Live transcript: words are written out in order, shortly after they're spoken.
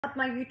Up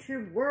my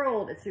YouTube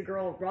world, it's your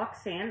girl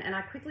Roxanne, and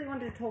I quickly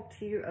wanted to talk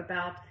to you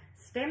about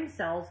stem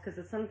cells because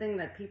it's something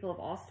that people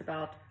have asked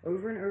about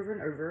over and over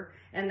and over,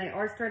 and they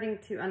are starting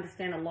to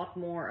understand a lot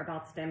more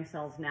about stem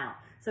cells now.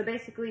 So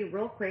basically,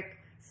 real quick,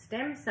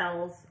 stem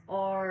cells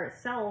are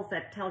cells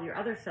that tell your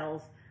other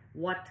cells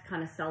what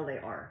kind of cell they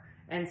are.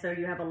 And so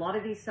you have a lot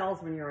of these cells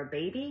when you're a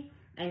baby,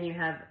 and you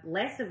have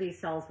less of these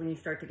cells when you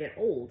start to get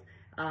old,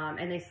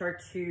 and they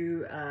start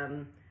to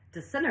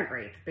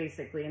disintegrate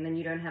basically, and then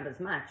you don't have as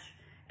much.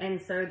 And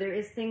so there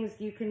is things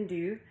you can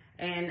do,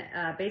 and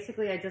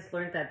basically I just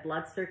learned that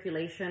blood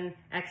circulation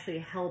actually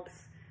helps,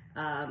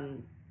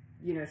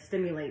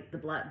 stimulate the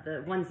blood,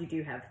 the ones you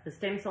do have. The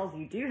stem cells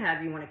you do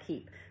have, you want to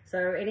keep.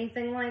 So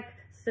anything like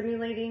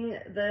stimulating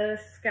the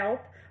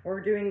scalp or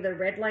doing the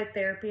red light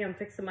therapy, I'm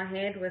fixing my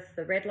head with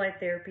the red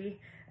light therapy,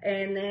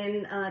 and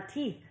then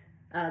teeth.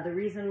 The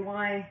reason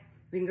why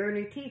we can grow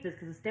new teeth is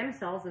because of stem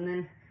cells, and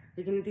then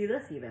we can do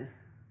this even.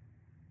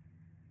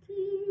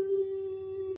 Teeth.